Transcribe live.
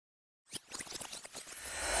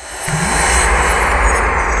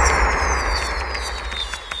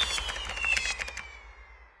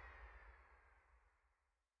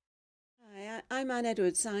I'm Anne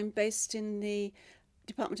Edwards. I'm based in the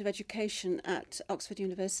Department of Education at Oxford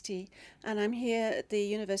University, and I'm here at the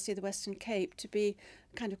University of the Western Cape to be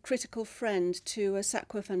a kind of critical friend to a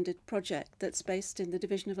SAQA-funded project that's based in the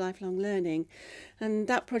Division of Lifelong Learning. And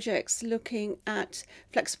that project's looking at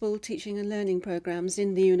flexible teaching and learning programmes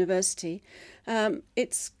in the university.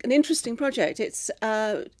 It's an interesting project. It's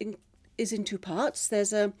is in two parts.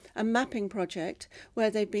 There's a mapping project where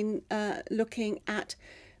they've been looking at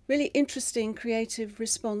really interesting creative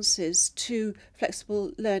responses to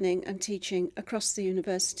flexible learning and teaching across the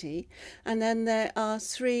university. And then there are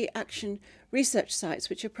 3 action research sites,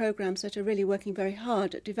 which are programmes that are really working very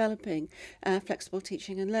hard at developing flexible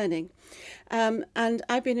teaching and learning. And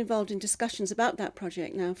I've been involved in discussions about that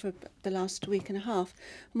project now for the last week and a half.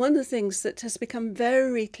 And one of the things that has become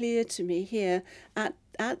very clear to me here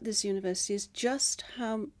at this university is just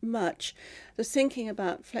how much the thinking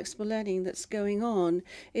about flexible learning that's going on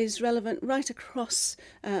is relevant right across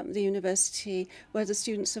the university, whether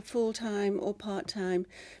students are full-time or part-time,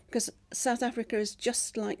 because South Africa is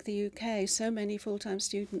just like the UK. So many full-time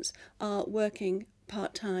students are working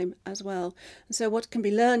part-time as well. And so what can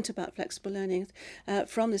be learned about flexible learning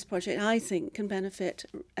from this project, I think, can benefit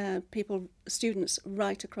students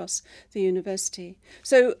right across the university.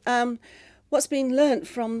 So what's been learnt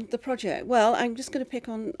from the project? Well, I'm just going to pick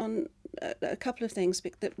on a couple of things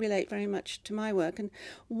that relate very much to my work. And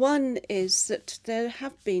one is that there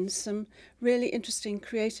have been some really interesting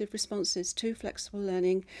creative responses to flexible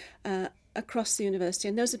learning across the university,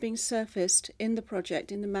 and those are being surfaced in the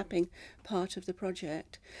project, in the mapping part of the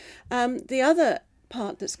project. The other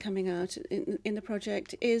part that's coming out in the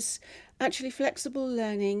project is actually flexible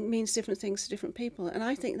learning means different things to different people, and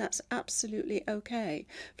I think that's absolutely okay.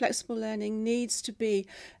 Flexible learning needs to be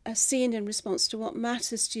seen in response to what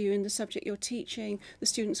matters to you in the subject you're teaching, the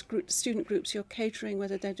student groups you're catering,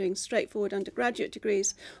 whether they're doing straightforward undergraduate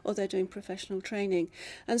degrees or they're doing professional training.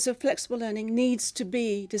 And so flexible learning needs to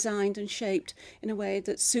be designed and shaped in a way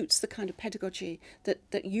that suits the kind of pedagogy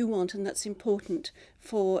that you want and that's important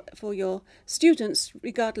for your students,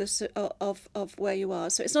 regardless of where you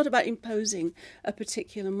are. So it's not about imposing a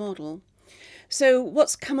particular model. So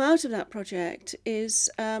what's come out of that project is,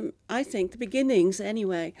 I think, the beginnings,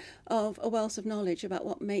 anyway, of a wealth of knowledge about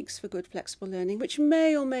what makes for good flexible learning, which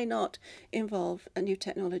may or may not involve new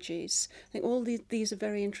technologies. I think all these are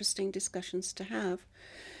very interesting discussions to have.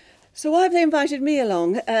 So why have they invited me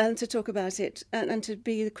along to talk about it and to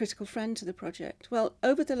be the critical friend to the project? Well,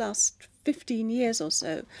 over the last 15 years or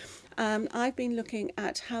so, I've been looking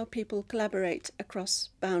at how people collaborate across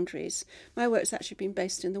boundaries. My work's actually been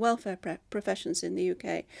based in the welfare professions in the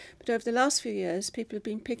UK, but over the last few years, people have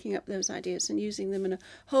been picking up those ideas and using them in a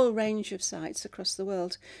whole range of sites across the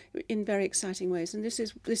world in very exciting ways, and this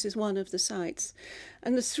is one of the sites.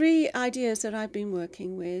 And the 3 ideas that I've been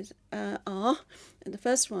working with are, and the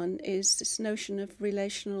first one is this notion of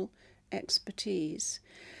relational expertise.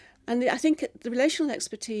 And I think the relational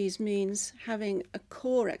expertise means having a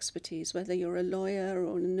core expertise, whether you're a lawyer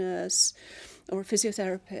or a nurse or a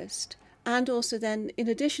physiotherapist, and also then, in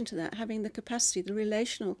addition to that, having the capacity, the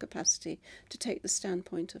relational capacity, to take the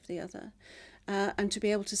standpoint of the other and to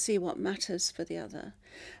be able to see what matters for the other.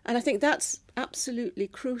 And I think that's absolutely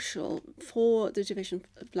crucial for the Division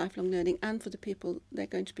of Lifelong Learning and for the people they're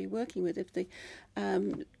going to be working with if the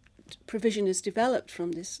provision is developed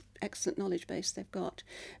from this excellent knowledge base they've got,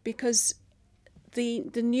 because the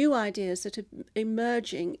new ideas that are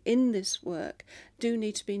emerging in this work do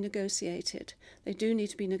need to be negotiated. They do need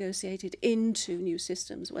to be negotiated into new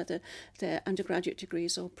systems, whether they're undergraduate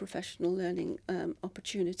degrees or professional learning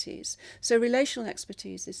opportunities. So relational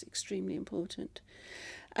expertise is extremely important.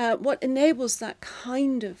 What enables that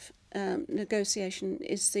kind of negotiation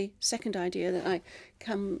is the second idea that I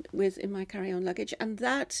come with in my carry-on luggage, and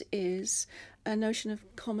that is a notion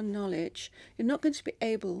of common knowledge. You're not going to be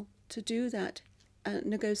able to do that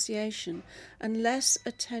negotiation unless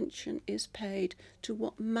attention is paid to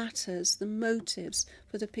what matters, the motives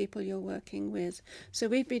for the people you're working with. So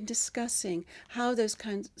we've been discussing how those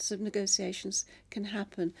kinds of negotiations can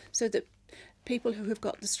happen so that people who have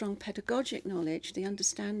got the strong pedagogic knowledge, the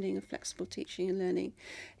understanding of flexible teaching and learning,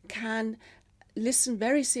 can listen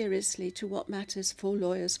very seriously to what matters for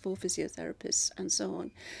lawyers, for physiotherapists, and so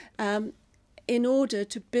on, in order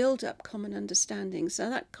to build up common understandings.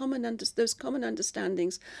 So that those common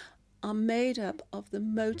understandings are made up of the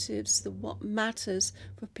motives, what matters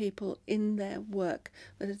for people in their work,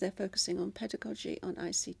 whether they're focusing on pedagogy, on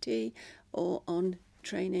ICT, or on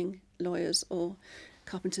training lawyers or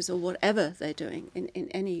carpenters or whatever they're doing in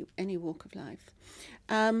any walk of life.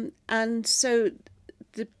 And so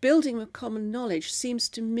the building of common knowledge seems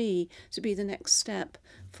to me to be the next step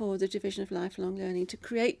for the division of lifelong learning, to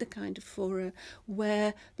create the kind of fora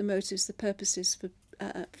where the motives, the purposes for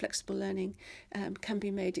flexible learning can be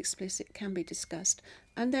made explicit, can be discussed.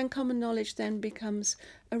 And then common knowledge then becomes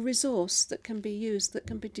a resource that can be used, that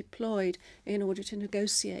can be deployed in order to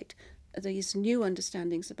negotiate these new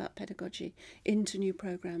understandings about pedagogy into new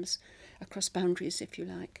programmes across boundaries, if you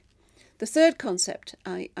like. The third concept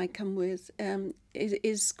I come with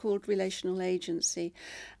is called relational agency,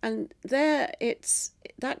 and there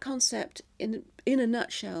that concept in a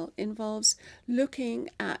nutshell involves looking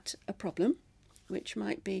at a problem, which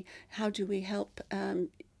might be how do we help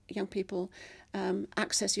young people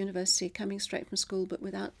access university coming straight from school but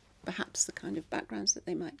without perhaps the kind of backgrounds that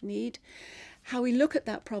they might need. How we look at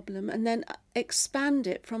that problem and then expand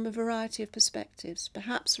it from a variety of perspectives,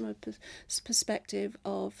 perhaps from a perspective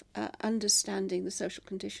of understanding the social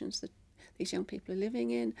conditions that these young people are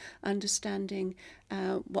living in, understanding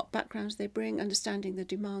what backgrounds they bring, understanding the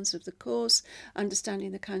demands of the course,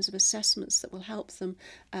 understanding the kinds of assessments that will help them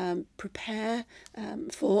prepare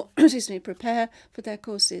for their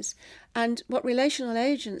courses. And what relational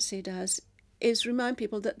agency does is remind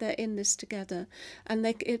people that they're in this together, and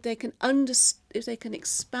if they can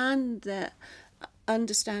expand their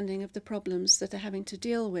understanding of the problems that they're having to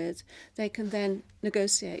deal with, they can then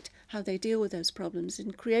negotiate how they deal with those problems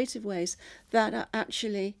in creative ways that are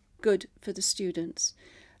actually good for the students.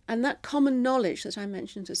 And that common knowledge that I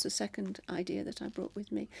mentioned as the second idea that I brought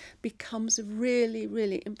with me becomes a really,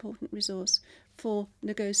 really important resource for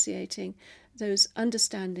negotiating those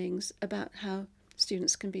understandings about how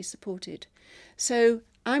students can be supported. So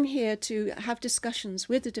I'm here to have discussions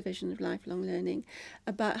with the Division of Lifelong Learning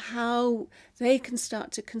about how they can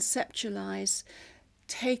start to conceptualise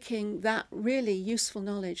taking that really useful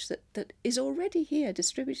knowledge that is already here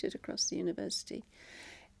distributed across the university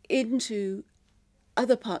into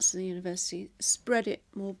other parts of the university, spread it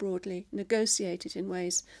more broadly, negotiate it in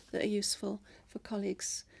ways that are useful for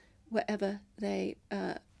colleagues wherever they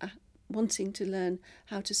are wanting to learn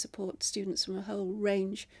how to support students from a whole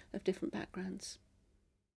range of different backgrounds.